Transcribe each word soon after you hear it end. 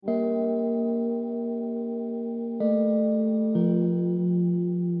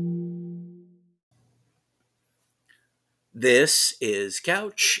This is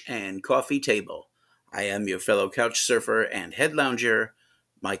Couch and Coffee Table. I am your fellow couch surfer and head lounger,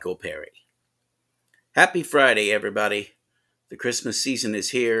 Michael Perry. Happy Friday, everybody. The Christmas season is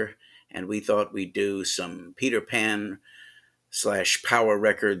here, and we thought we'd do some Peter Pan / Power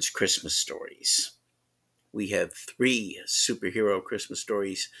Records Christmas stories. We have 3 superhero Christmas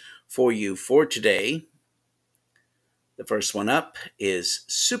stories for you for today. The first one up is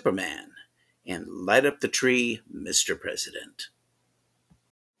Superman and Light Up the Tree, Mr. President.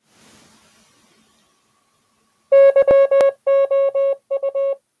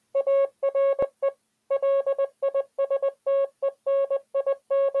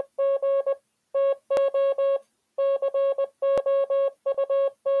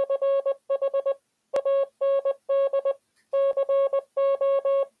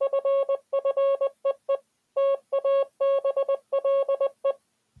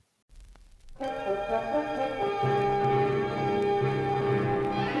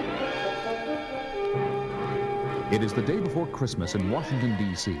 It is the day before Christmas in Washington,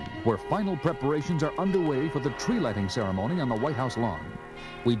 D.C., where final preparations are underway for the tree lighting ceremony on the White House lawn.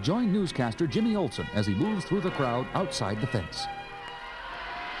 We join newscaster Jimmy Olsen as he moves through the crowd outside the fence.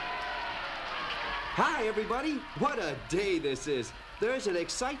 Hi, everybody. What a day this is. There's an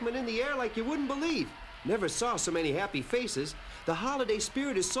excitement in the air like you wouldn't believe. Never saw so many happy faces. The holiday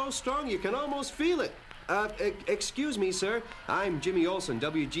spirit is so strong you can almost feel it. Excuse me, sir. I'm Jimmy Olsen,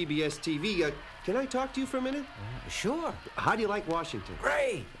 WGBS TV. Can I talk to you for a minute? Sure. How do you like Washington?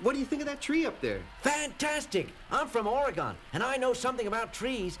 Great. What do you think of that tree up there? Fantastic. I'm from Oregon, and I know something about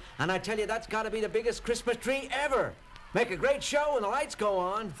trees, and I tell you that's got to be the biggest Christmas tree ever. Make a great show when the lights go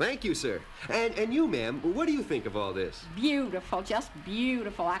on. Thank you, sir. And you, ma'am, what do you think of all this? Beautiful, just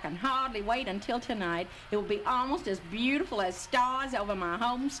beautiful. I can hardly wait until tonight. It will be almost as beautiful as stars over my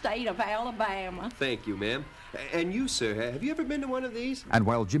home state of Alabama. Thank you, ma'am. And you, sir, have you ever been to one of these? And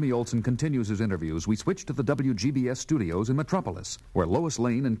while Jimmy Olsen continues his interviews, we switch to the WGBS studios in Metropolis, where Lois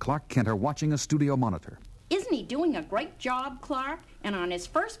Lane and Clark Kent are watching a studio monitor. Isn't he doing a great job, Clark? And on his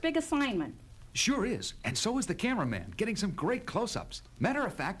first big assignment. Sure is, and so is the cameraman, getting some great close-ups. Matter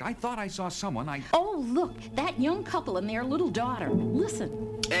of fact, I thought I saw someone Oh, look, that young couple and their little daughter.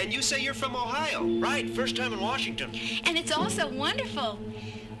 Listen. And you say you're from Ohio? Right, first time in Washington. And it's also wonderful.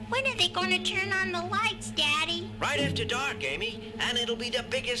 When are they going to turn on the lights, Daddy? Right after dark, Amy, and it'll be the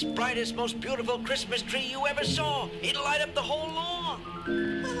biggest, brightest, most beautiful Christmas tree you ever saw. It'll light up the whole lawn.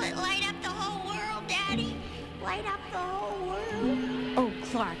 Will it light up the whole world, Daddy? Light up the whole world? Oh,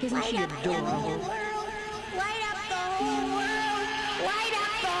 Clark, isn't she Light up the whole adorable? world. Light up the whole world. Light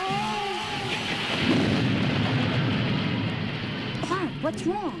up the whole... Clark, what's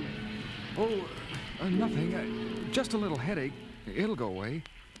wrong? nothing. Just a little headache. It'll go away.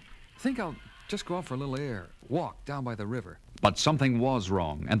 Think I'll just go out for a little air. Walk down by the river. But something was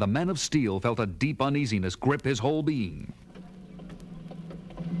wrong, and the Man of Steel felt a deep uneasiness grip his whole being.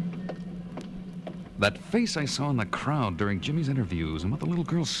 That face I saw in the crowd during Jimmy's interviews and what the little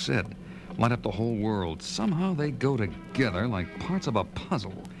girl said light up the whole world. Somehow they go together like parts of a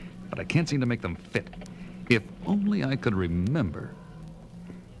puzzle, but I can't seem to make them fit. If only I could remember.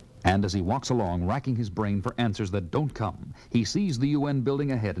 And as he walks along, racking his brain for answers that don't come, he sees the UN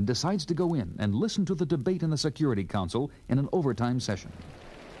building ahead and decides to go in and listen to the debate in the Security Council in an overtime session.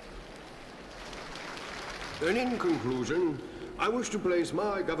 And in conclusion, I wish to place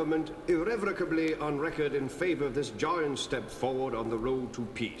my government irrevocably on record in favor of this giant step forward on the road to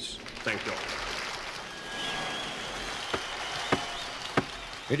peace. Thank you.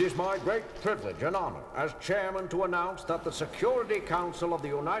 It is my great privilege and honor as chairman to announce that the Security Council of the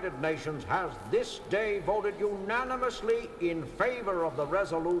United Nations has this day voted unanimously in favor of the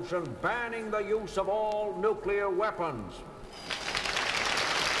resolution banning the use of all nuclear weapons.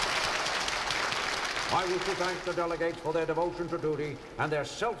 I wish to thank the delegates for their devotion to duty and their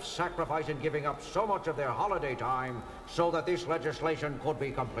self-sacrifice in giving up so much of their holiday time so that this legislation could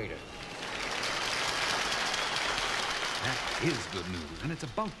be completed. That is good news, and it's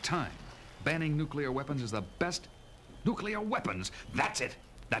about time. Banning nuclear weapons is the best. Nuclear weapons, that's it.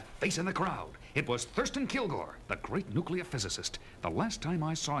 That face in the crowd. It was Thurston Kilgore, the great nuclear physicist. The last time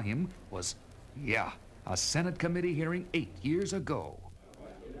I saw him was, a Senate committee hearing 8 years ago.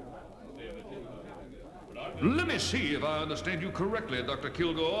 Let me see if I understand you correctly, Dr.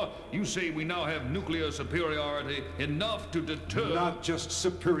 Kilgore. You say we now have nuclear superiority enough to deter... Not just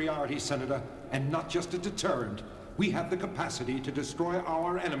superiority, Senator, and not just a deterrent. We have the capacity to destroy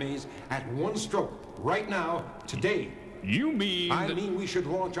our enemies at one stroke, right now, today. You mean... I mean we should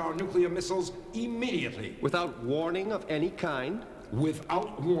launch our nuclear missiles immediately. Without warning of any kind?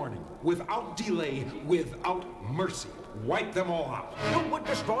 Without warning, without delay, without mercy. wipe them all out. You would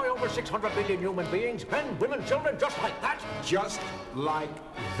destroy over 600 billion human beings, men, women, children, just like that? Just like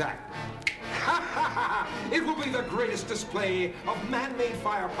that. It will be the greatest display of man-made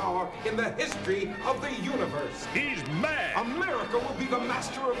firepower in the history of the universe. He's mad. America will be the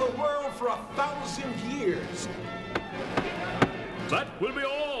master of the world for 1,000 years. That will be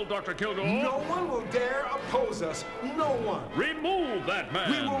all, Dr. Kilgore. No one will dare oppose us. No one. Remove that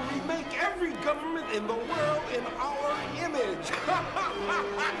man. We will remake every government in the world in our image.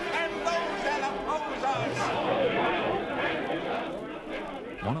 And those that oppose us.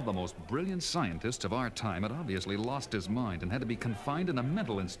 One of the most brilliant scientists of our time had obviously lost his mind and had to be confined in a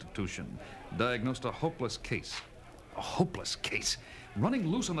mental institution. Diagnosed a hopeless case. A hopeless case. Running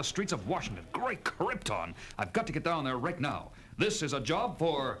loose on the streets of Washington. Great Krypton. I've got to get down there right now. This is a job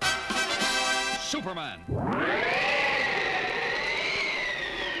for Superman.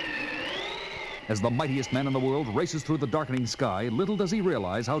 As the mightiest man in the world races through the darkening sky, little does he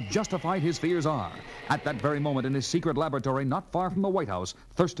realize how justified his fears are. At that very moment in his secret laboratory not far from the White House,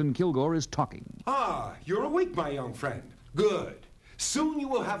 Thurston Kilgore is talking. Ah, you're awake, my young friend. Good. Soon you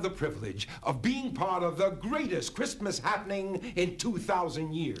will have the privilege of being part of the greatest Christmas happening in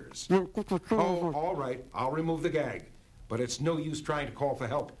 2,000 years. Oh, all right. I'll remove the gag. But it's no use trying to call for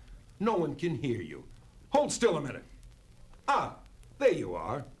help. No one can hear you. Hold still a minute. Ah, there you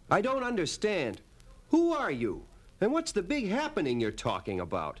are. I don't understand. Who are you? And what's the big happening you're talking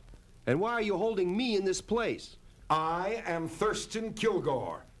about? And why are you holding me in this place? I am Thurston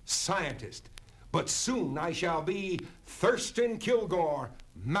Kilgore, scientist. But soon I shall be Thurston Kilgore,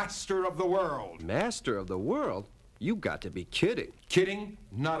 master of the world. Master of the world? You got to be kidding. Kidding?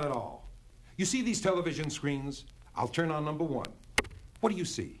 Not at all. You see these television screens? I'll turn on number 1. What do you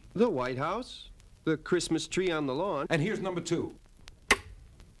see? The White House. The Christmas tree on the lawn. And here's number 2.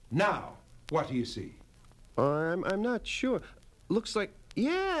 Now, what do you see? I'm not sure. Looks like,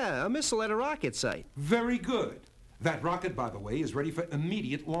 yeah, a missile at a rocket site. Very good. That rocket, by the way, is ready for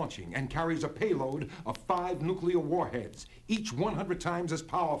immediate launching and carries a payload of 5 nuclear warheads, each 100 times as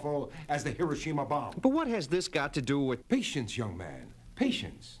powerful as the Hiroshima bomb. But what has this got to do with... Patience, young man.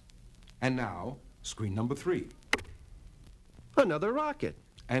 Patience. And now, screen number 3. Another rocket.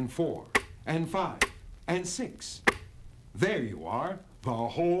 And 4. And 5. And 6. There you are. The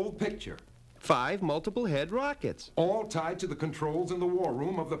whole picture. 5 multiple-head rockets. All tied to the controls in the war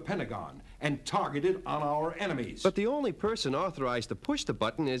room of the Pentagon and targeted on our enemies. But the only person authorized to push the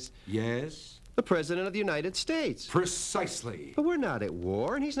button is... Yes? The President of the United States. Precisely. But we're not at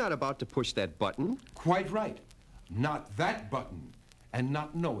war, and he's not about to push that button. Quite right. Not that button, and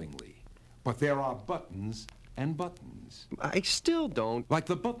not knowingly. But there are buttons and buttons. I still don't... Like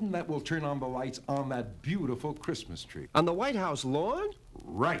the button that will turn on the lights on that beautiful Christmas tree. On the White House lawn?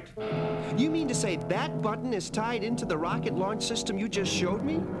 Right. You mean to say that button is tied into the rocket launch system you just showed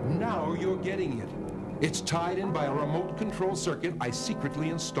me? Now you're getting it. It's tied in by a remote control circuit I secretly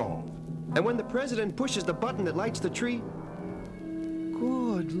installed. And when the president pushes the button that lights the tree...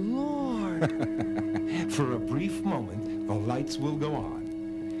 Good Lord. For a brief moment, the lights will go on.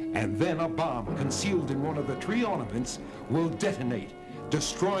 And then a bomb concealed in one of the tree ornaments will detonate,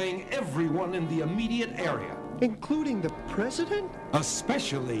 destroying everyone in the immediate area. Including the president?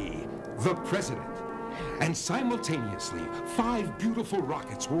 Especially the president. And simultaneously, 5 beautiful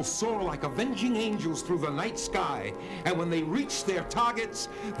rockets will soar like avenging angels through the night sky. And when they reach their targets,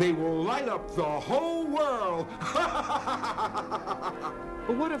 they will light up the whole world.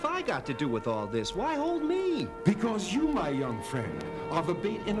 But what have I got to do with all this? Why hold me? Because you, my young friend, are the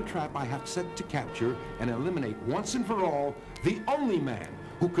bait in a trap I have set to capture and eliminate once and for all the only man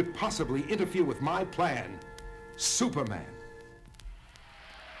who could possibly interfere with my plan, Superman.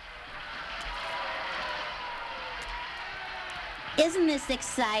 Isn't this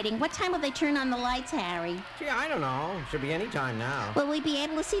exciting? What time will they turn on the lights, Harry? Gee, I don't know. Should be any time now. Will we be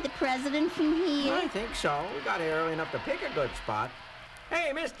able to see the president from here? I think so. We got here early enough to pick a good spot.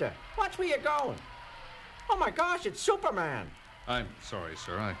 Hey, mister, watch where you're going. Oh, my gosh, it's Superman. I'm sorry,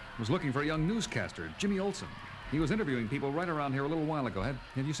 sir. I was looking for a young newscaster, Jimmy Olsen. He was interviewing people right around here a little while ago. Have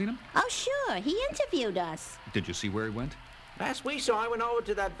you seen him? Oh, sure. He interviewed us. Did you see where he went? Last we saw, I went over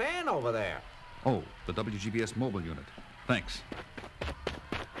to that van over there. Oh, the WGBS mobile unit. Thanks.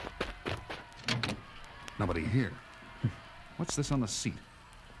 Nobody here. What's this on the seat?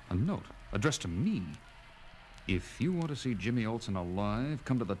 A note addressed to me. If you want to see Jimmy Olsen alive,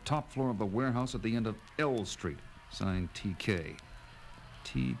 come to the top floor of the warehouse at the end of L Street. Signed TK.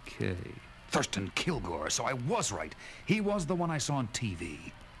 TK. Thurston Kilgore, so I was right. He was the one I saw on TV.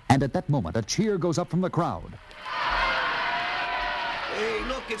 And at that moment, a cheer goes up from the crowd. Hey,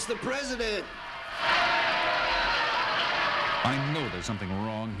 look, it's the president. I know there's something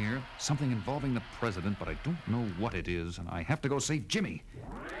wrong here, something involving the president, but I don't know what it is, and I have to go save Jimmy.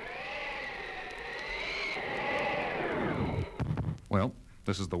 Well,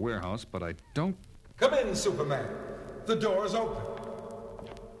 this is the warehouse, but I don't... Come in, Superman. The door's open.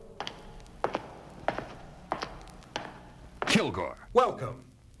 Kilgore. Welcome,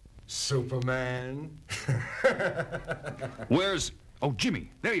 Superman. Where's... Oh,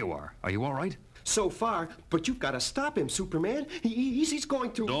 Jimmy, there you are. Are you all right? So far, but you've got to stop him, Superman. He's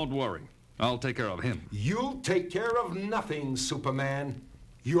going to... Don't worry. I'll take care of him. You'll take care of nothing, Superman.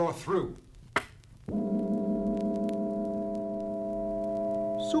 You're through.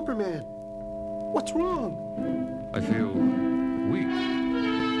 Superman, what's wrong? I feel weak,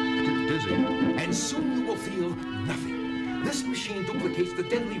 dizzy. And soon you will feel nothing. This machine duplicates the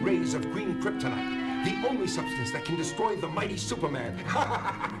deadly rays of green kryptonite, the only substance that can destroy the mighty Superman.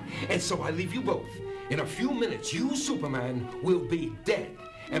 And so I leave you both. In a few minutes, you, Superman, will be dead.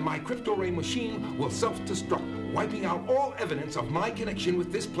 And my crypto ray machine will self-destruct, wiping out all evidence of my connection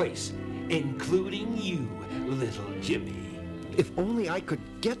with this place, including you, little Jimmy. If only I could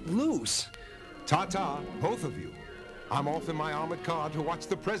get loose. Ta-ta, both of you. I'm off in my armored car to watch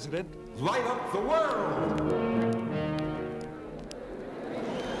the president light up the world.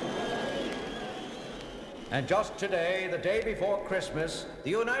 And just today, the day before Christmas, the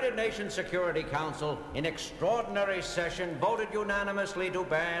United Nations Security Council, in extraordinary session, voted unanimously to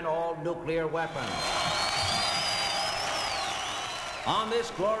ban all nuclear weapons. On this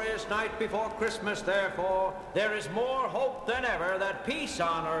glorious night before Christmas, therefore, there is more hope than ever that peace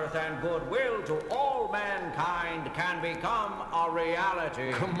on earth and goodwill to all mankind can become a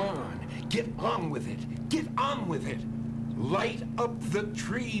reality. Come on, get on with it. Get on with it. Light up the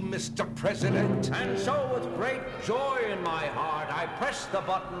tree, Mr. President. And so, with great joy in my heart, I press the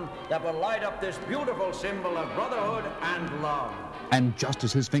button that will light up this beautiful symbol of brotherhood and love. And just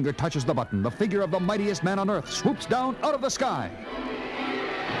as his finger touches the button, the figure of the mightiest man on earth swoops down out of the sky.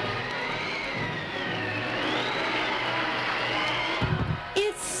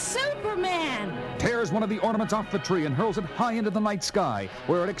 It's Superman! Tears one of the ornaments off the tree and hurls it high into the night sky,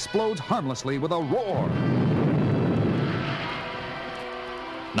 where it explodes harmlessly with a roar.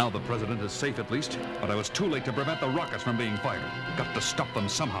 Now the president is safe at least, but I was too late to prevent the rockets from being fired. Got to stop them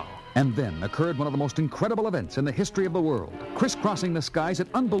somehow. And then occurred one of the most incredible events in the history of the world. Crisscrossing the skies at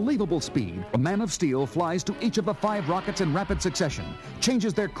unbelievable speed, a man of steel flies to each of the 5 rockets in rapid succession,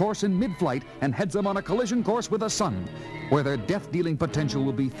 changes their course in mid-flight, and heads them on a collision course with the sun, where their death-dealing potential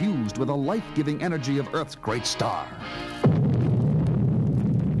will be fused with the life-giving energy of Earth's great star.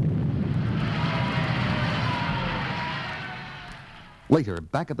 Later,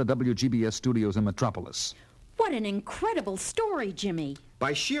 back at the WGBS studios in Metropolis. What an incredible story, Jimmy.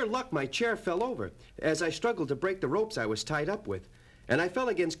 By sheer luck, my chair fell over as I struggled to break the ropes I was tied up with. And I fell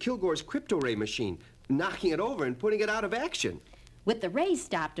against Kilgore's crypto ray machine, knocking it over and putting it out of action. With the rays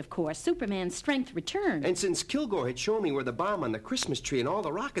stopped, of course, Superman's strength returned. And since Kilgore had shown me where the bomb on the Christmas tree and all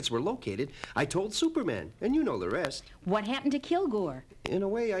the rockets were located, I told Superman, and you know the rest. What happened to Kilgore? In a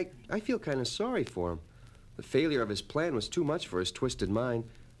way, I feel kind of sorry for him. The failure of his plan was too much for his twisted mind,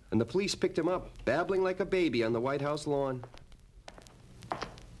 and the police picked him up, babbling like a baby on the White House lawn.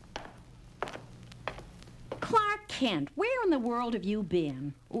 Clark Kent, where in the world have you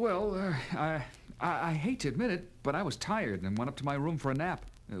been? Well, I hate to admit it, but I was tired and went up to my room for a nap.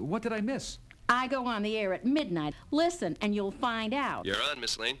 What did I miss? I go on the air at midnight. Listen, and you'll find out. You're on,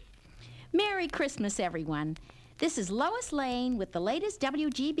 Miss Lane. Merry Christmas, everyone. This is Lois Lane with the latest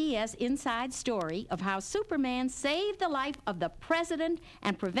WGBS inside story of how Superman saved the life of the president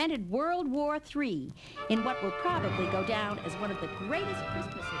and prevented World War III in what will probably go down as one of the greatest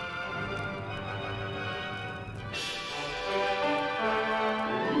Christmases.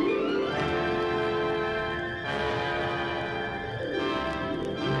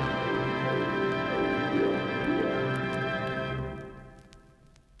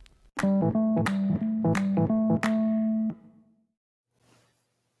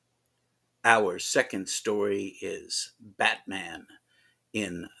 Our second story is Batman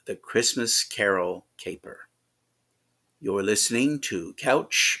in The Christmas Carol Caper. You're listening to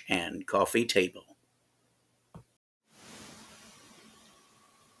Couch and Coffee Table.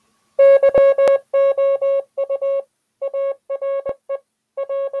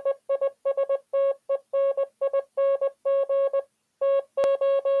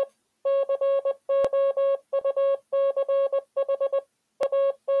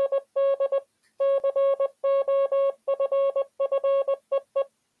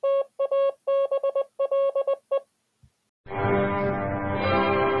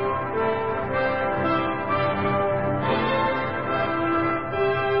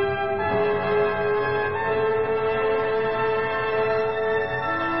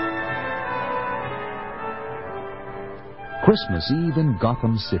 Christmas Eve in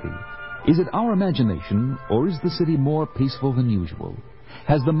Gotham City. Is it our imagination, or is the city more peaceful than usual?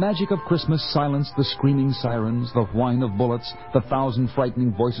 Has the magic of Christmas silenced the screaming sirens, the whine of bullets, the thousand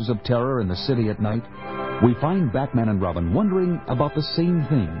frightening voices of terror in the city at night? We find Batman and Robin wondering about the same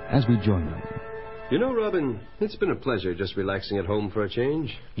thing as we join them. You know, Robin, it's been a pleasure just relaxing at home for a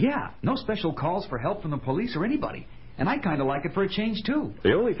change. Yeah, no special calls for help from the police or anybody. And I kind of like it for a change, too.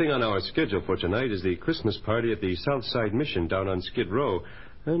 The only thing on our schedule for tonight is the Christmas party at the Southside Mission down on Skid Row.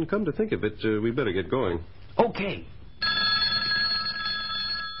 And come to think of it, we better get going. Okay.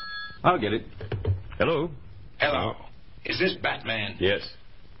 I'll get it. Hello? Hello. Is this Batman? Yes.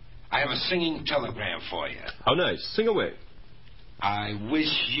 I have a singing telegram for you. How nice. Sing away. I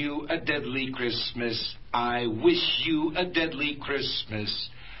wish you a deadly Christmas. I wish you a deadly Christmas.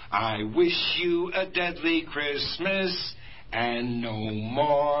 I wish you a deadly Christmas and no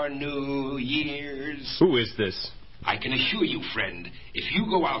more New Year's. Who is this? I can assure you, friend, if you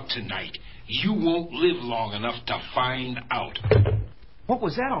go out tonight, you won't live long enough to find out. What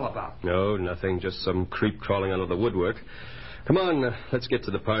was that all about? No, nothing. Just some creep crawling out of the woodwork. Come on, let's get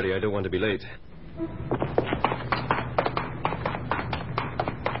to the party. I don't want to be late.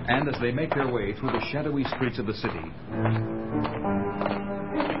 And as they make their way through the shadowy streets of the city...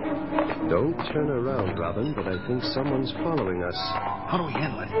 Don't turn around, Robin, but I think someone's following us. How do we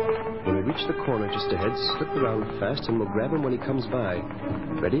handle it? When we reach the corner just ahead, slip around fast and we'll grab him when he comes by.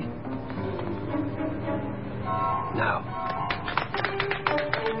 Ready? Now.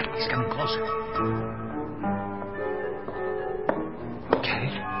 He's coming closer. Okay.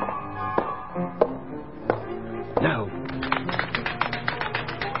 Now.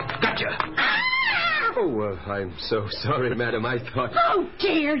 Gotcha! Oh, I'm so sorry, madam. I thought... How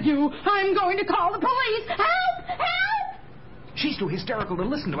dare you! I'm going to call the police! Help! Help! She's too hysterical to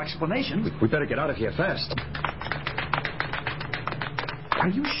listen to explanations. We better get out of here fast. Are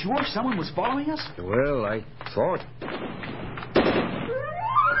you sure someone was following us? Well, I thought.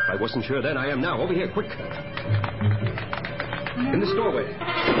 I wasn't sure then. I am now. Over here, quick. In this doorway.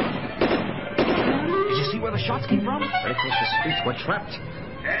 Did you see where the shots came from? Right across the street. We're trapped.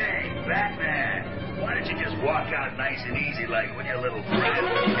 Hey, Batman. Why don't you just walk out nice and easy like with your little friend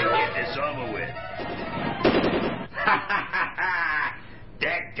and get this over with? Ha ha ha ha!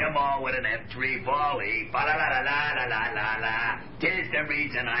 Decked them all with an M3 volley. Fa la la la la la la la. 'Tis the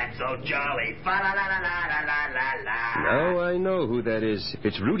reason I'm so jolly. Fa la la la la la la la. Now I know who that is.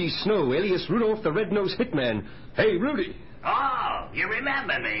 It's Rudy Snow, alias Rudolph the Red-Nosed Hitman. Hey, Rudy. Oh, you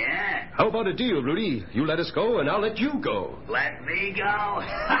remember me, eh? How about a deal, Rudy? You let us go, and I'll let you go. Let me go?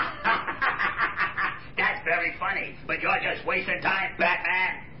 That's very funny, but you're just wasting time,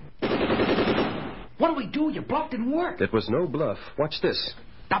 Batman. What do we do? Your bluff didn't work. That was no bluff. Watch this.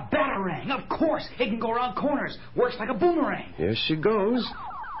 The Batarang, of course. It can go around corners. Works like a boomerang. Here she goes.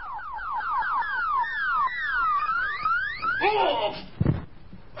 Oh!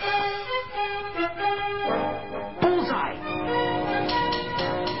 Bullseye!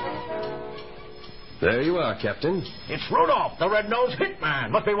 There you are, Captain. It's Rudolph, the Red-Nosed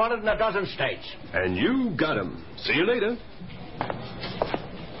Hitman. Must be wanted in a dozen states. And you got him. See you later.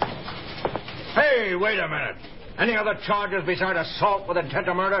 Hey, wait a minute. Any other charges besides assault with intent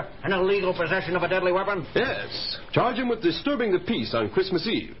to murder and illegal possession of a deadly weapon? Yes. Charge him with disturbing the peace on Christmas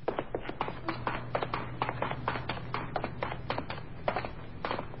Eve.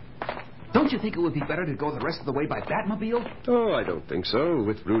 Don't you think it would be better to go the rest of the way by Batmobile? Oh, I don't think so.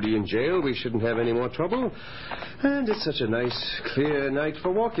 With Rudy in jail, we shouldn't have any more trouble. And it's such a nice, clear night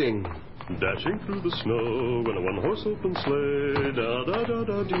for walking. Dashing through the snow in a one-horse open sleigh.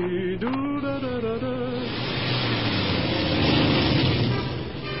 Da-da-da-da-dee-doo, da-da-da-da.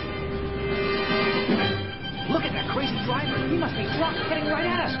 Look at that crazy driver. He must be drunk, heading right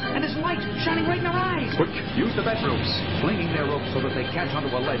at us. And his lights shining right in our eyes. Quick, use the bat ropes. Flinging their ropes so that they catch onto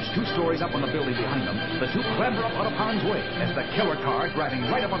a ledge 2 stories up on the building behind them, the two clamber up out of harm's way as the killer car, driving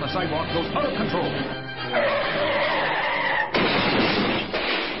right up on the sidewalk, goes out of control.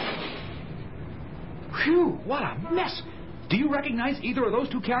 Phew, what a mess. Do you recognize either of those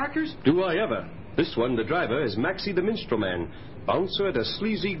two characters? Do I ever? This one, the driver, is Maxie the Minstrel Man, bouncer at a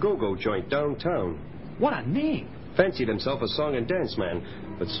sleazy go-go joint downtown. What a name. Fancied himself a song and dance man,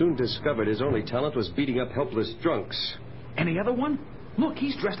 but soon discovered his only talent was beating up helpless drunks. Any other one? Look,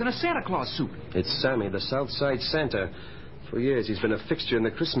 he's dressed in a Santa Claus suit. It's Sammy, the Southside Santa. For years, he's been a fixture in the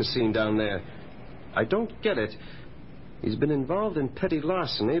Christmas scene down there. I don't get it. He's been involved in petty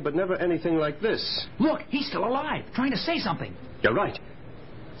larceny, but never anything like this. Look, he's still alive, trying to say something. You're right.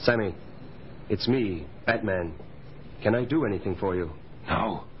 Sammy, it's me, Batman. Can I do anything for you?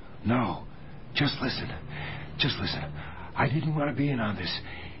 No. Just listen. I didn't want to be in on this.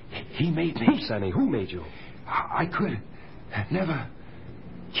 He made me. Who, Sammy? Who made you? I could never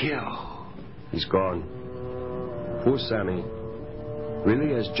kill. He's gone. Poor Sammy.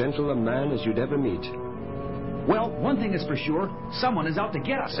 Really as gentle a man as you'd ever meet. Well, one thing is for sure. Someone is out to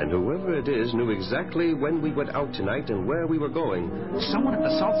get us. And whoever it is knew exactly when we went out tonight and where we were going. Someone at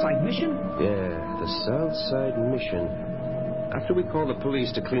the Southside Mission? Yeah, the Southside Mission. After we call the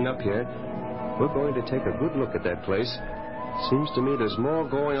police to clean up here, we're going to take a good look at that place. Seems to me there's more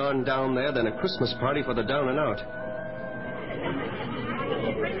going on down there than a Christmas party for the down and out.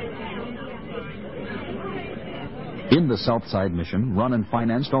 In the Southside Mission, run and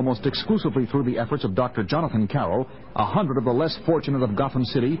financed almost exclusively through the efforts of Dr. Jonathan Carroll, 100 of the less fortunate of Gotham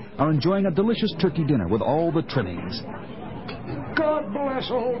City are enjoying a delicious turkey dinner with all the trimmings. God bless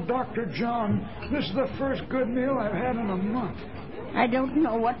old Dr. John. This is the first good meal I've had in a month. I don't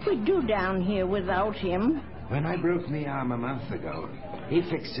know what we'd do down here without him. When I broke my arm a month ago, he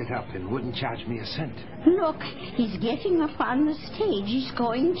fixed it up and wouldn't charge me a cent. Look, he's getting up on the stage. He's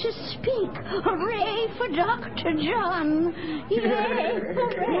going to speak. Hooray for Dr. John. Yay,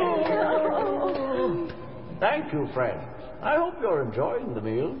 hooray. Thank you, friends. I hope you're enjoying the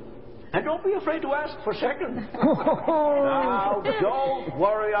meal. And don't be afraid to ask for seconds. Now, don't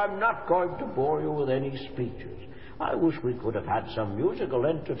worry. I'm not going to bore you with any speeches. I wish we could have had some musical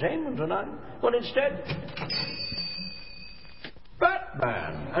entertainment tonight. But instead...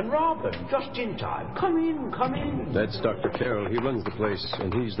 Batman and Robin, just in time. Come in, come in. That's Dr. Carroll. He runs the place,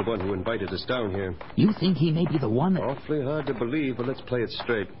 and he's the one who invited us down here. You think he may be the one that... Awfully hard to believe, but let's play it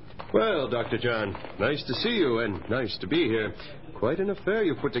straight. Well, Dr. John, nice to see you, and nice to be here. Quite an affair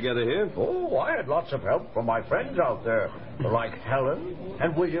you put together here. Oh, I had lots of help from my friends out there, like Helen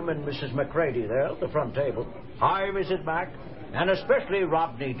and William and Mrs. McCready there at the front table. Hi, Mrs. Mack, and especially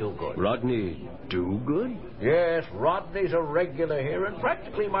Rodney Dogood. Rodney Dogood? Yes, Rodney's a regular here and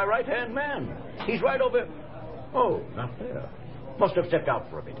practically my right-hand man. He's right over... Oh, not there. Must have stepped out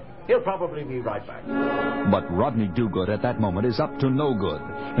for a bit. He'll probably be right back. But Rodney Dogood at that moment is up to no good.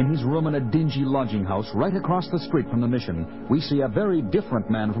 In his room in a dingy lodging house right across the street from the mission, we see a very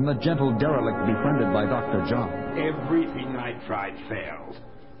different man from the gentle derelict befriended by Dr. John. Everything I tried failed.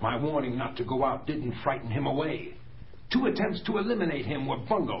 My warning not to go out didn't frighten him away. 2 attempts to eliminate him were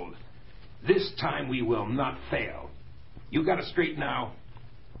bungled. This time we will not fail. You got it straight now.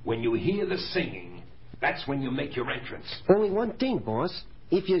 When you hear the singing, that's when you make your entrance. Only one thing, boss.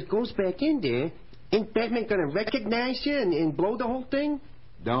 If you goes back in there, ain't Batman gonna recognize you and blow the whole thing?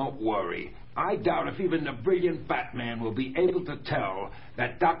 Don't worry. I doubt if even the brilliant Batman will be able to tell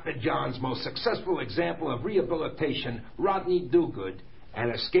that Dr. John's most successful example of rehabilitation, Rodney Dogood,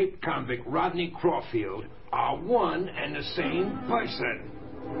 and escaped convict Rodney Crawfield are one and the same person.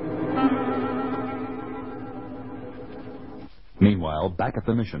 Meanwhile, back at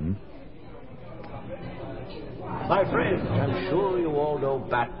the mission... My friends, I'm sure you all know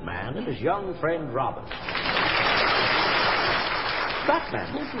Batman and his young friend Robin.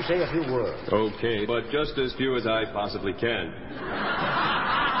 Batman, won't you say a few words? Okay, but just as few as I possibly can.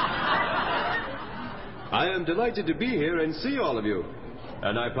 I am delighted to be here and see all of you.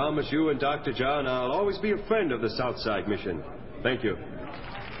 And I promise you and Dr. John I'll always be a friend of the Southside Mission. Thank you.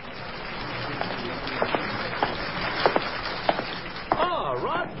 Ah,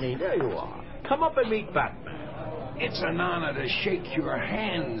 Rodney, there you are. Come up and meet Batman. It's an honor to shake your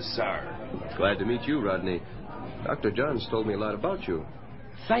hand, sir. Glad to meet you, Rodney. Dr. John's told me a lot about you.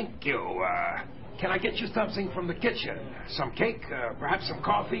 Thank you. Can I get you something from the kitchen? Some cake, perhaps some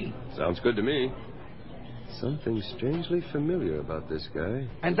coffee? Sounds good to me. Something strangely familiar about this guy.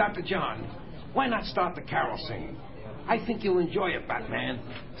 And Dr. John, why not start the carol singing? I think you'll enjoy it, Batman.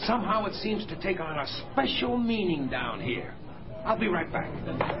 Somehow it seems to take on a special meaning down here. I'll be right back.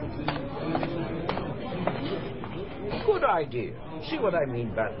 Good idea. See what I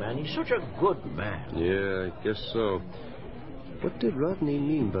mean, Batman? He's such a good man. Yeah, I guess so. What did Rodney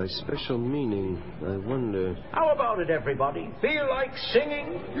mean by special meaning? I wonder. How about it, everybody? Feel like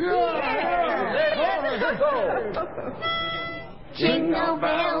singing? Yeah! Let's go! Jingle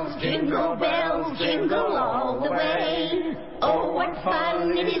bells, jingle all the way. Oh, what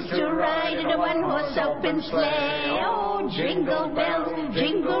fun it is to ride in a one-horse open sleigh. Oh, jingle bells,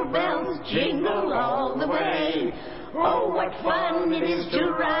 jingle all the way. Oh, what fun it is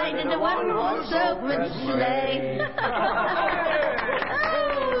to ride in a one-horse open sleigh.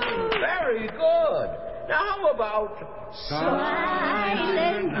 Very good. Now how about...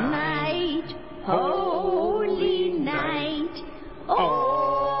 Silent night, holy night,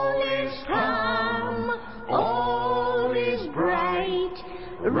 all is calm, is bright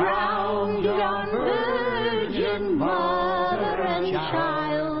round yon virgin Mars.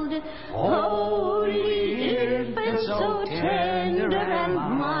 Holy infant, so tender and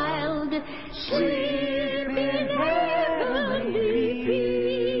mild, sleep in heavenly peace.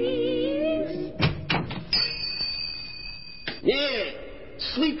 Yeah,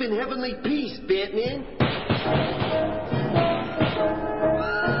 sleep in heavenly peace, Batman.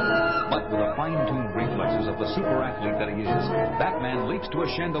 But with the fine-tuned reflexes of the super athlete that he is, Batman leaps to a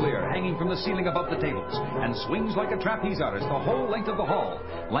chandelier hanging from the ceiling above the tables and swings like a trapeze artist the whole length of the hall,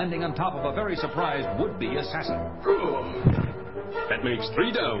 landing on top of a very surprised would-be assassin. That makes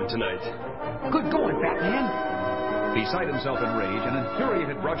 3 down tonight. Good going, Batman! Beside himself in rage, an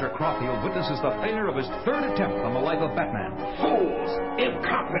infuriated Roger Croffield witnesses the failure of his 3rd attempt on the life of Batman. Fools!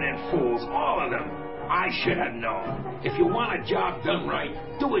 Incompetent fools, all of them! I should have known. If you want a job done right,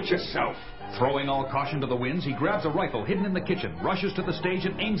 do it yourself. Throwing all caution to the winds, he grabs a rifle hidden in the kitchen, rushes to the stage,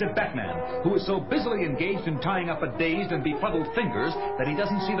 and aims at Batman, who is so busily engaged in tying up a dazed and befuddled fingers that he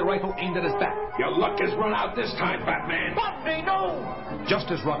doesn't see the rifle aimed at his back. Your luck has run out this time, Batman. Rodney, no!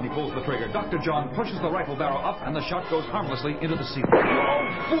 Just as Rodney pulls the trigger, Dr. John pushes the rifle barrel up, and the shot goes harmlessly into the ceiling. You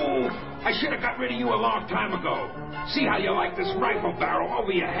old fool! I should have got rid of you a long time ago. See how you like this rifle barrel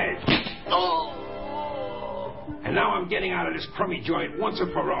over your head. Oh! And now I'm getting out of this crummy joint once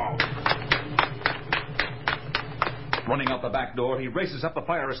and for all. Running out the back door, he races up the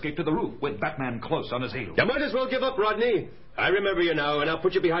fire escape to the roof, with Batman close on his heels. You might as well give up, Rodney. I remember you now, and I'll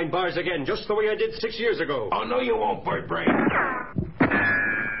put you behind bars again, just the way I did 6 years ago. Oh, no, you won't, Bird Brain.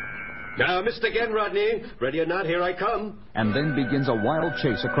 Now, missed again, Rodney. Ready or not, here I come. And then begins a wild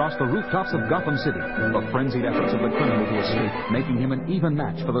chase across the rooftops of Gotham City. The frenzied efforts of the criminal to escape, making him an even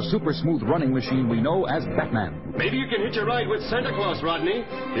match for the super smooth running machine we know as Batman. Maybe you can hitch a ride with Santa Claus, Rodney.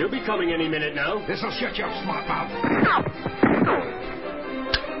 He'll be coming any minute now. This'll shut you up, smart mouth.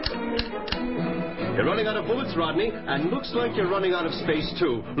 You're running out of bullets, Rodney, and looks like you're running out of space,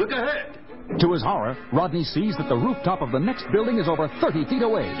 too. Look ahead. To his horror, Rodney sees that the rooftop of the next building is over 30 feet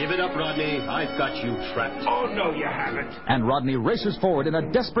away. Give it up, Rodney. I've got you trapped. Oh, no, you haven't. And Rodney races forward in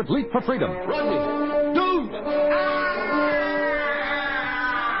a desperate leap for freedom. Rodney! Dude!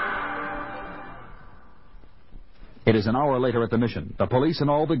 It is an hour later at the mission. The police and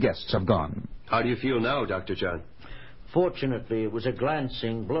all the guests have gone. How do you feel now, Dr. John? Fortunately, it was a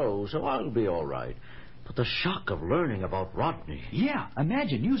glancing blow, so I'll be all right. But the shock of learning about Rodney. Yeah,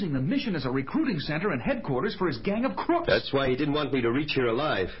 imagine using the mission as a recruiting center and headquarters for his gang of crooks. That's why he didn't want me to reach here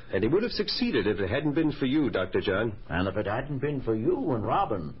alive. And he would have succeeded if it hadn't been for you, Dr. John. And if it hadn't been for you and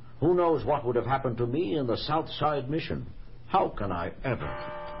Robin, who knows what would have happened to me in the South Side Mission? How can I ever?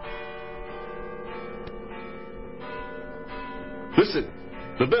 Listen,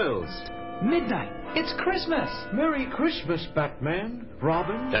 the bells. Midnight. It's Christmas. Merry Christmas, Batman.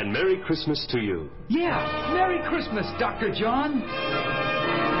 Robin. And Merry Christmas to you. Yeah, Merry Christmas, Dr. John.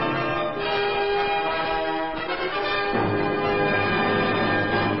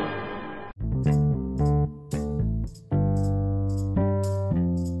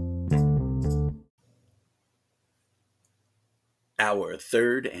 Our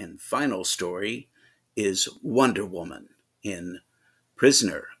third and final story is Wonder Woman in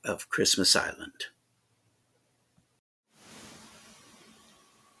Prisoner of Christmas Island.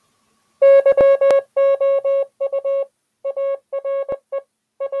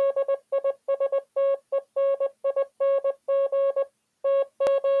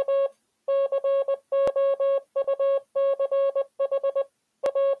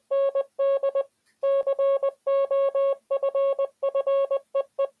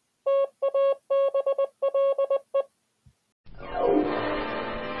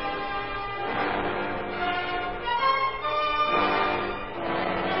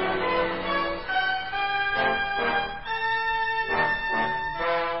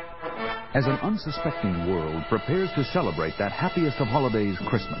 As an unsuspecting world prepares to celebrate that happiest of holidays,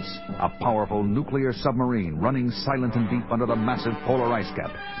 Christmas, a powerful nuclear submarine running silent and deep under the massive polar ice cap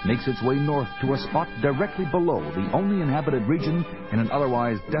makes its way north to a spot directly below the only inhabited region in an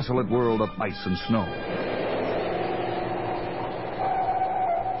otherwise desolate world of ice and snow.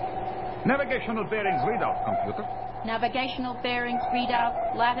 Navigational bearings readout, computer. Navigational bearings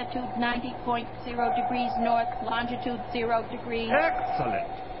readout, latitude 90.0 degrees north, longitude 0 degrees. Excellent.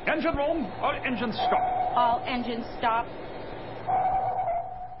 Engine room, all engines stop. All engines stop.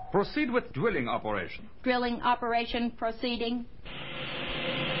 Proceed with drilling operation. Drilling operation proceeding.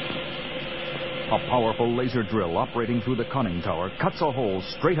 A powerful laser drill operating through the conning tower cuts a hole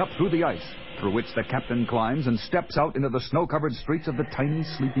straight up through the ice, through which the captain climbs and steps out into the snow-covered streets of the tiny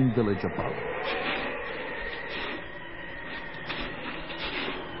sleeping village above.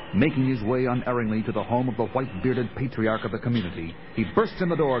 Making his way unerringly to the home of the white-bearded patriarch of the community, he bursts in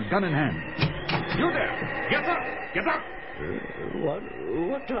the door, gun in hand. You there! Get up! Get up!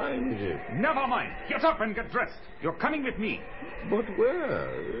 What time is it? Never mind. Get up and get dressed. You're coming with me. But where?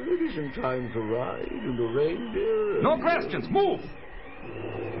 It isn't time to ride in the reindeer. No questions. Move!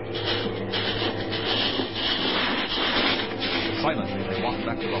 Silently, they walk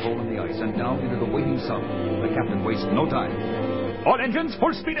back to the hole in the ice and down into the waiting sub. The captain wastes no time. All engines,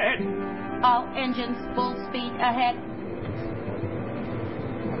 full speed ahead. All engines, full speed ahead.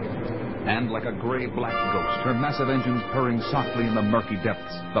 And like a gray-black ghost, her massive engines purring softly in the murky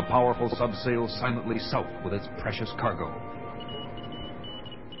depths, the powerful sub sails silently south with its precious cargo.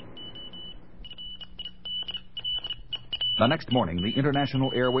 The next morning, the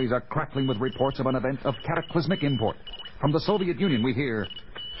international airways are crackling with reports of an event of cataclysmic import. From the Soviet Union, we hear...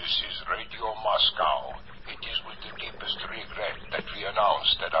 This is Radio Moscow. It is with the deepest regret that we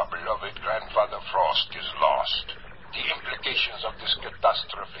announce that our beloved Grandfather Frost is lost. The implications of this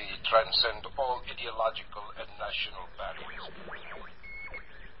catastrophe transcend all ideological and national barriers.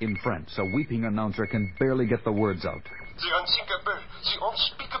 In France, a weeping announcer can barely get the words out. The unthinkable, the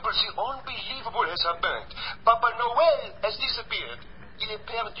unspeakable, the unbelievable has happened. Papa Noel has disappeared. Il est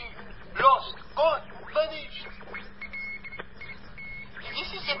perdu, lost, gone, vanished. This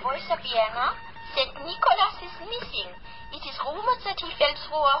is the voice of Vienna. St. Nicholas is missing. It is rumored that he fell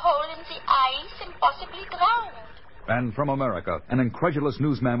through a hole in the ice and possibly drowned. And from America, an incredulous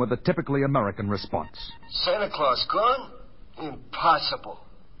newsman with a typically American response. Santa Claus gone? Impossible.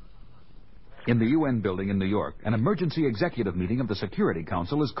 In the UN building in New York, an emergency executive meeting of the Security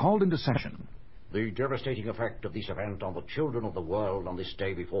Council is called into session. The devastating effect of this event on the children of the world on this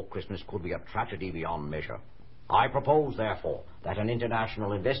day before Christmas could be a tragedy beyond measure. I propose, therefore, that an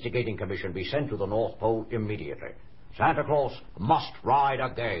international investigating commission be sent to the North Pole immediately. Santa Claus must ride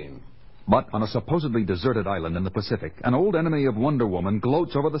again. But on a supposedly deserted island in the Pacific, an old enemy of Wonder Woman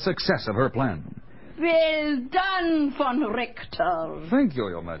gloats over the success of her plan. Well done, von Richter. Thank you,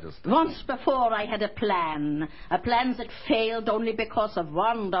 Your Majesty. Once before I had a plan that failed only because of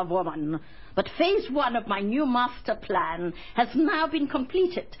Wonder Woman. But phase 1 of my new master plan has now been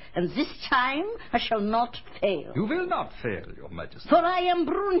completed, and this time I shall not fail. You will not fail, Your Majesty. For I am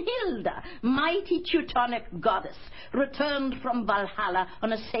Brunhilde, mighty Teutonic goddess, returned from Valhalla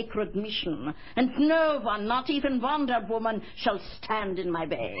on a sacred mission, and no one, not even Wonder Woman, shall stand in my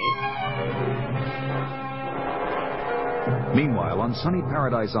way. Meanwhile, on sunny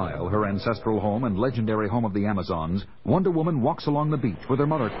Paradise Isle, her ancestral home and legendary home of the Amazons, Wonder Woman walks along the beach with her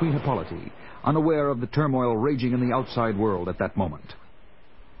mother, Queen Hippolyte, unaware of the turmoil raging in the outside world at that moment.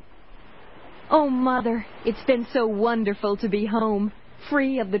 Oh, Mother, it's been so wonderful to be home,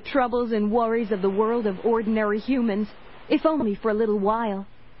 free of the troubles and worries of the world of ordinary humans, if only for a little while.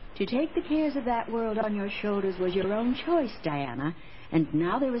 To take the cares of that world on your shoulders was your own choice, Diana, and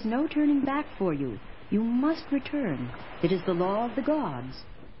now there is no turning back for you. You must return. It is the law of the gods.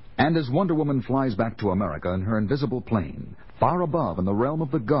 And as Wonder Woman flies back to America in her invisible plane, far above in the realm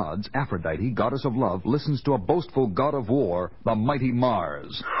of the gods, Aphrodite, goddess of love, listens to a boastful god of war, the mighty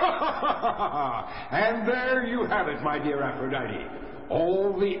Mars. And there you have it, my dear Aphrodite.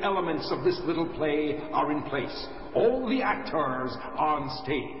 All the elements of this little play are in place. All the actors on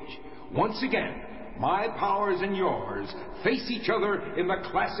stage. Once again, my powers and yours face each other in the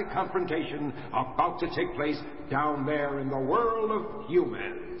classic confrontation about to take place down there in the world of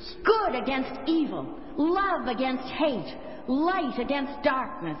humans. Good against evil, love against hate, light against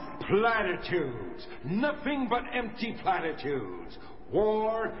darkness. Platitudes. Nothing but empty platitudes.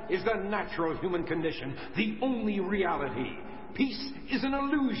 War is the natural human condition, the only reality. Peace is an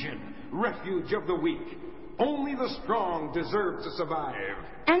illusion, refuge of the weak. Only the strong deserve to survive.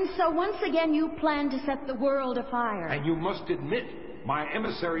 And so once again you plan to set the world afire. And you must admit, my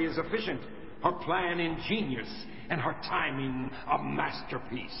emissary is efficient, her plan ingenious, and her timing a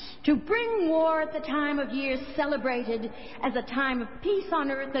masterpiece. To bring war at the time of year celebrated as a time of peace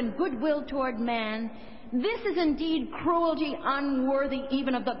on earth and goodwill toward man, this is indeed cruelty unworthy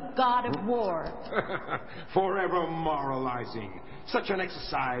even of the god of war. Forever moralizing. Such an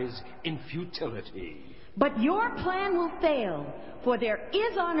exercise in futility. But your plan will fail, for there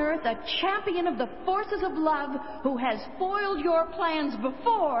is on earth a champion of the forces of love who has foiled your plans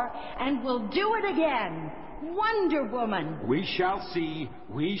before and will do it again. Wonder Woman. We shall see,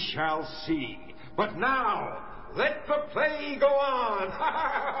 we shall see. But now, let the play go on.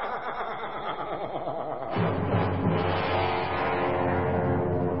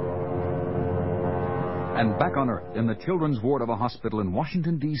 And back on Earth, in the children's ward of a hospital in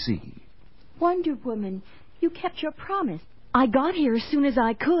Washington, D.C. Wonder Woman, you kept your promise. I got here as soon as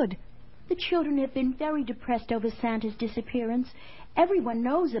I could. The children have been very depressed over Santa's disappearance. Everyone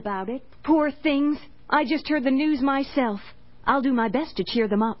knows about it. Poor things. I just heard the news myself. I'll do my best to cheer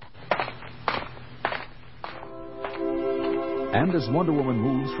them up. And as Wonder Woman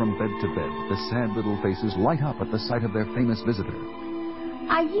moves from bed to bed, the sad little faces light up at the sight of their famous visitor.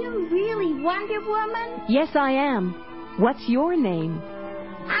 Are you really Wonder Woman? Yes, I am. What's your name?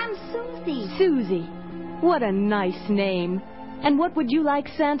 I'm Susie. Susie. What a nice name. And what would you like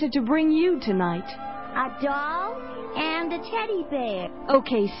Santa to bring you tonight? A doll and a teddy bear.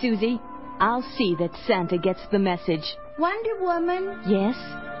 Okay, Susie. I'll see that Santa gets the message. Wonder Woman? Yes?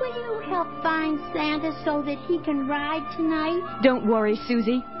 Will you help find Santa so that he can ride tonight? Don't worry,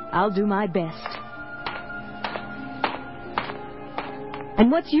 Susie. I'll do my best.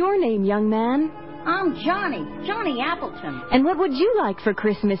 And what's your name, young man? I'm Johnny Appleton. And what would you like for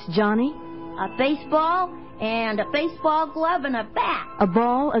Christmas, Johnny? A baseball and a baseball glove and a bat. A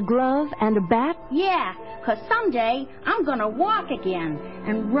ball, a glove, and a bat? Yeah, 'cause someday I'm gonna walk again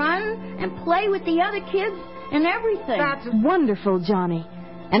and run and play with the other kids and everything. That's wonderful, Johnny.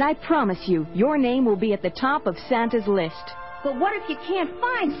 And I promise you, your name will be at the top of Santa's list. But what if you can't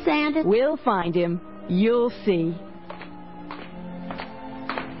find Santa? We'll find him. You'll see.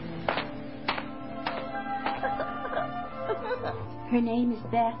 Her name is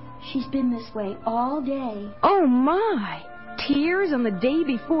Beth. She's been this way all day. Oh, my! Tears on the day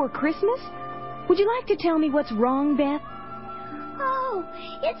before Christmas? Would you like to tell me what's wrong, Beth? Oh,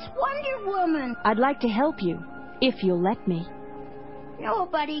 it's Wonder Woman. I'd like to help you, if you'll let me.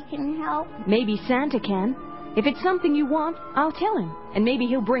 Nobody can help. Maybe Santa can. If it's something you want, I'll tell him, and maybe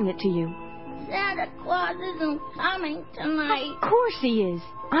he'll bring it to you. Santa Claus isn't coming tonight. Of course he is.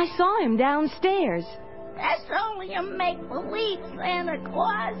 I saw him downstairs. That's only a make-believe Santa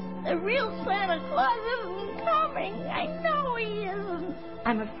Claus. The real Santa Claus isn't coming. I know he isn't.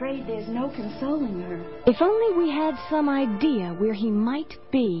 I'm afraid there's no consoling her. If only we had some idea where he might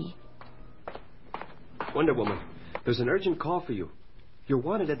be. Wonder Woman, there's an urgent call for you. You're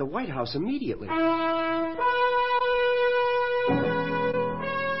wanted at the White House immediately.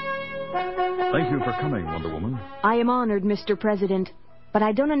 Thank you for coming, Wonder Woman. I am honored, Mr. President, but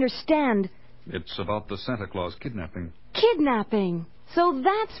I don't understand. It's about the Santa Claus kidnapping. Kidnapping? So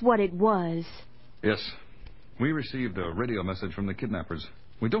that's what it was. Yes. We received a radio message from the kidnappers.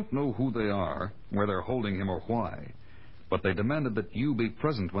 We don't know who they are, where they're holding him, or why. But they demanded that you be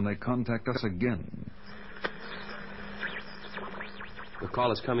present when they contact us again. The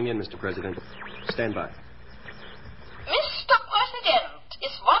call is coming in, Mr. President. Stand by. Mr. President,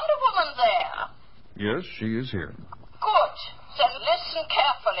 is Wonder Woman there? Yes, she is here. Good. Then listen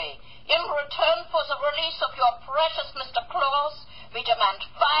carefully. In return for the release of your precious Mr. Claus, we demand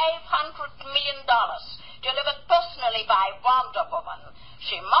 $500 million, delivered personally by Wonder Woman.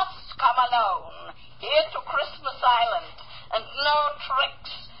 She must come alone, here to Christmas Island, and no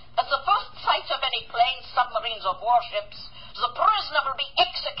tricks. At the first sight of any planes, submarines, or warships, the prisoner will be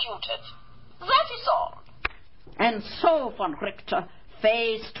executed. That is all. And so, von Richter,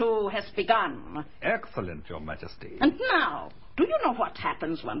 Phase 2 has begun. Excellent, Your Majesty. And now, do you know what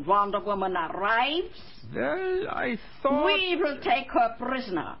happens when Wonder Woman arrives? Well, I thought... We will take her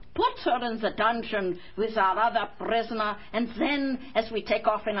prisoner, put her in the dungeon with our other prisoner, and then, as we take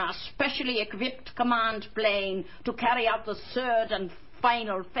off in our specially equipped command plane to carry out the third and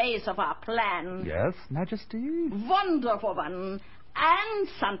final phase of our plan... Yes, Majesty? Wonder Woman and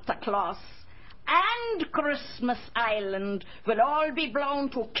Santa Claus and Christmas Island will all be blown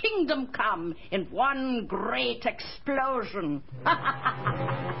to Kingdom Come in one great explosion.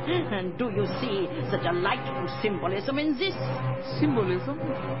 And do you see the delightful symbolism in this? Symbolism?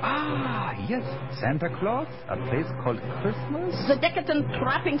 Ah, yes. Santa Claus, a place called Christmas. The decadent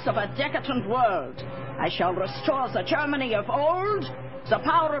trappings of a decadent world. I shall restore the Germany of old, the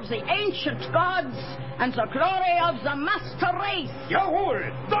power of the ancient gods, and the glory of the master race. Jawohl,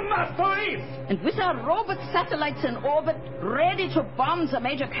 the master race! And with our robot satellites in orbit, ready to bomb the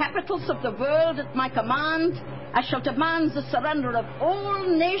major capitals of the world at my command, I shall demand the surrender of all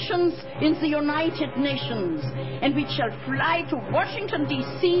nations in the United Nations. And we shall fly to Washington,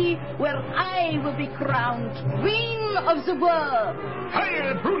 D.C., where I will be crowned Queen of the world.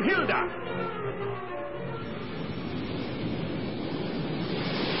 Heil Brunhilde!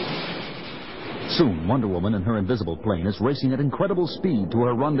 Soon, Wonder Woman in her invisible plane is racing at incredible speed to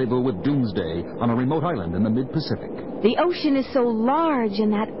her rendezvous with Doomsday on a remote island in the mid-Pacific. The ocean is so large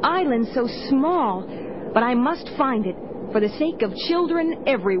and that island so small, but I must find it for the sake of children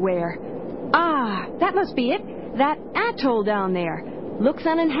everywhere. Ah, that must be it. That atoll down there looks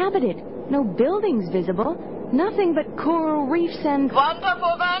uninhabited. No buildings visible. Nothing but coral reefs and... Wonder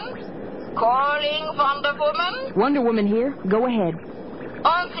Woman? Calling Wonder Woman? Wonder Woman here. Go ahead.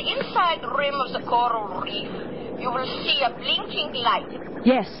 On the inside rim of the coral reef, you will see a blinking light.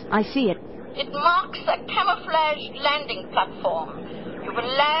 Yes, I see it. It marks a camouflaged landing platform. You will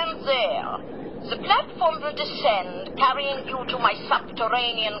land there. The platform will descend, carrying you to my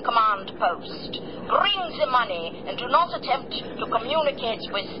subterranean command post. Bring the money and do not attempt to communicate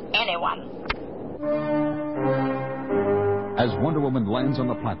with anyone. As Wonder Woman lands on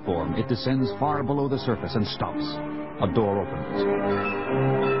the platform, it descends far below the surface and stops. A door opens.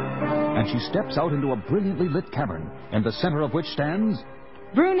 And she steps out into a brilliantly lit cavern, in the center of which stands...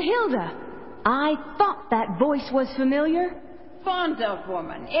 Brunhilde! I thought that voice was familiar. Wonder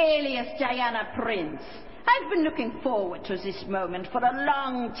Woman, alias Diana Prince. I've been looking forward to this moment for a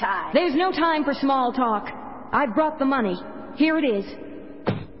long time. There's no time for small talk. I've brought the money. Here it is.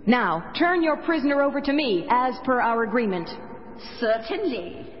 Now, turn your prisoner over to me, as per our agreement.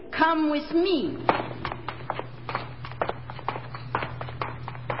 Certainly. Come with me.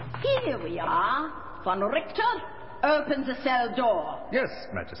 Here we are. Von Richter, open the cell door. Yes,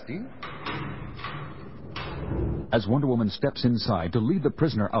 Majesty. As Wonder Woman steps inside to lead the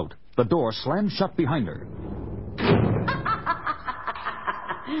prisoner out, the door slams shut behind her.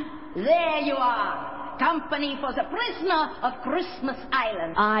 There you are. Company for the prisoner of Christmas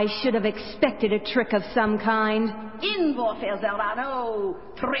Island. I should have expected a trick of some kind. In warfare there are no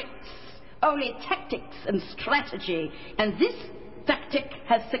tricks, only tactics and strategy. And this tactic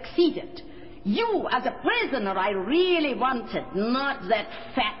has succeeded. You, as a prisoner, I really wanted, not that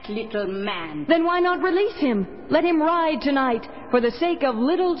fat little man. Then why not release him? Let him ride tonight, for the sake of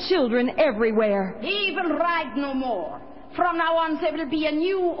little children everywhere. He will ride no more. From now on, there will be a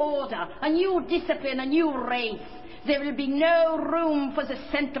new order, a new discipline, a new race. There will be no room for the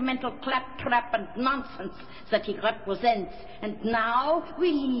sentimental claptrap and nonsense that he represents. And now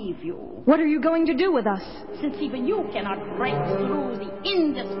we leave you. What are you going to do with us? Since even you cannot break through the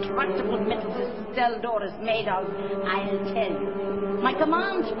indestructible metal this cell door is made of, I'll tell you. My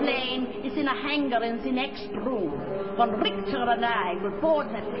command plane is in a hangar in the next room. Von Richter and I will board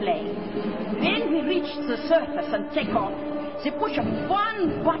that plane. When we reach the surface and take off, the push of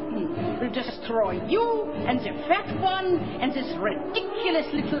one button will destroy you and the fat one and this ridiculous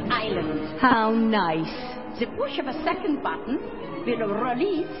little island. How nice. The push of a second button will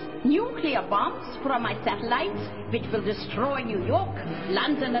release nuclear bombs from my satellites, which will destroy New York,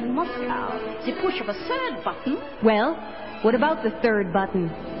 London, and Moscow. The push of a third button... Well, what about the third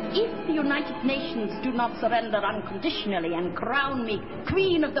button? If the United Nations do not surrender unconditionally and crown me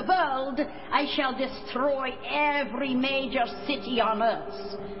Queen of the World, I shall destroy every major city on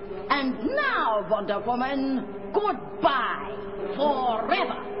Earth. And now, Wonder Woman, goodbye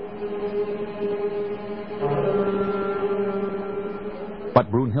forever.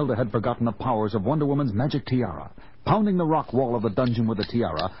 But Brunhilde had forgotten the powers of Wonder Woman's magic tiara. Pounding the rock wall of the dungeon with the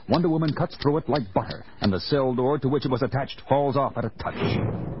tiara, Wonder Woman cuts through it like butter, and the cell door to which it was attached falls off at a touch.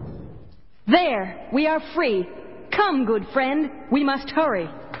 There! We are free. Come, good friend. We must hurry.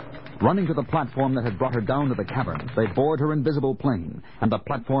 Running to the platform that had brought her down to the cavern, they board her invisible plane, and the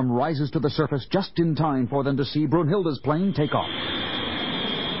platform rises to the surface just in time for them to see Brunhilde's plane take off.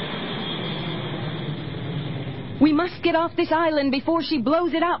 We must get off this island before she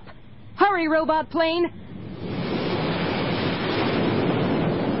blows it up. Hurry, robot plane.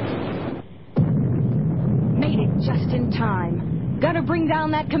 Made it just in time. Gotta bring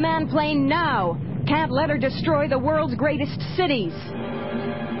down that command plane now. Can't let her destroy the world's greatest cities.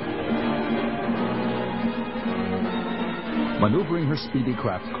 Maneuvering her speedy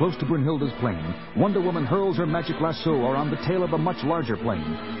craft close to Brunhilde's plane, Wonder Woman hurls her magic lasso around the tail of a much larger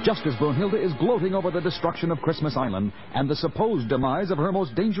plane, just as Brunhilde is gloating over the destruction of Christmas Island and the supposed demise of her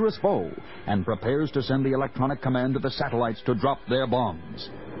most dangerous foe, and prepares to send the electronic command to the satellites to drop their bombs.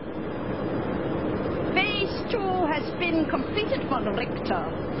 Phase 2 has been completed, Von Richter.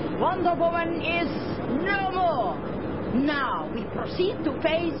 Wonder Woman is no more. Now we proceed to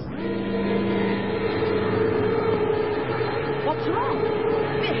phase... What's wrong?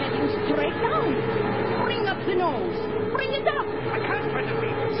 We're heading straight down. Bring up the nose. Bring it up. I can't find the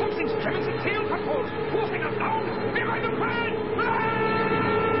feet. Something's driven the tail proposed. Forcing us down. Behind the fan.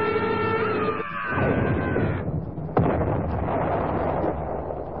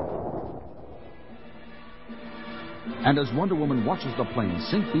 And as Wonder Woman watches the plane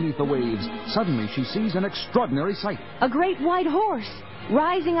sink beneath the waves, suddenly she sees an extraordinary sight. A great white horse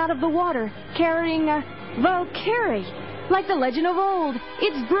rising out of the water, carrying a Valkyrie. Like the legend of old,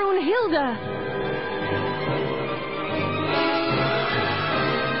 it's Brunhilde.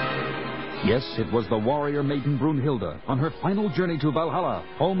 Yes, it was the warrior maiden Brunhilde on her final journey to Valhalla,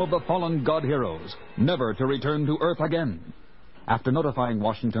 home of the fallen god heroes, never to return to Earth again. After notifying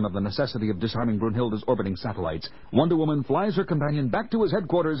Washington of the necessity of disarming Brunhilde's orbiting satellites, Wonder Woman flies her companion back to his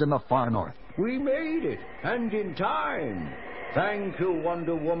headquarters in the far north. We made it, and in time. Thank you,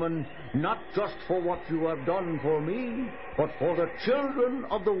 Wonder Woman, not just for what you have done for me, but for the children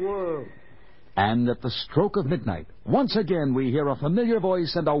of the world. And at the stroke of midnight, once again we hear a familiar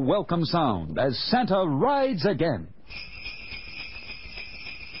voice and a welcome sound as Santa rides again.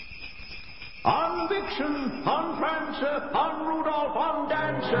 On Vixen, on Prancer, on Rudolph, on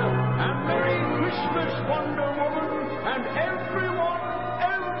Dancer, and Merry Christmas, Wonder Woman, and everyone,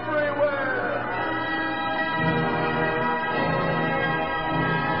 everywhere.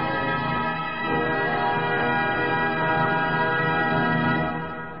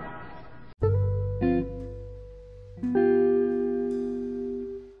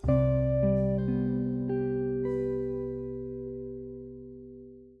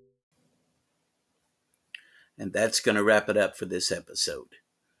 And that's going to wrap it up for this episode.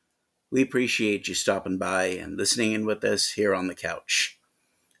 We appreciate you stopping by and listening in with us here on the couch.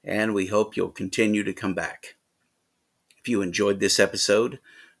 And we hope you'll continue to come back. If you enjoyed this episode,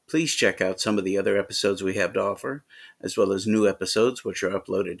 please check out some of the other episodes we have to offer, as well as new episodes which are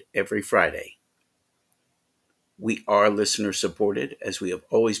uploaded every Friday. We are listener supported, as we have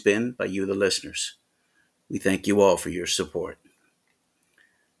always been by you, the listeners. We thank you all for your support.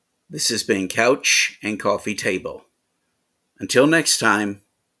 This has been Couch and Coffee Table. Until next time,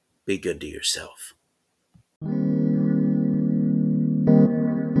 be good to yourself.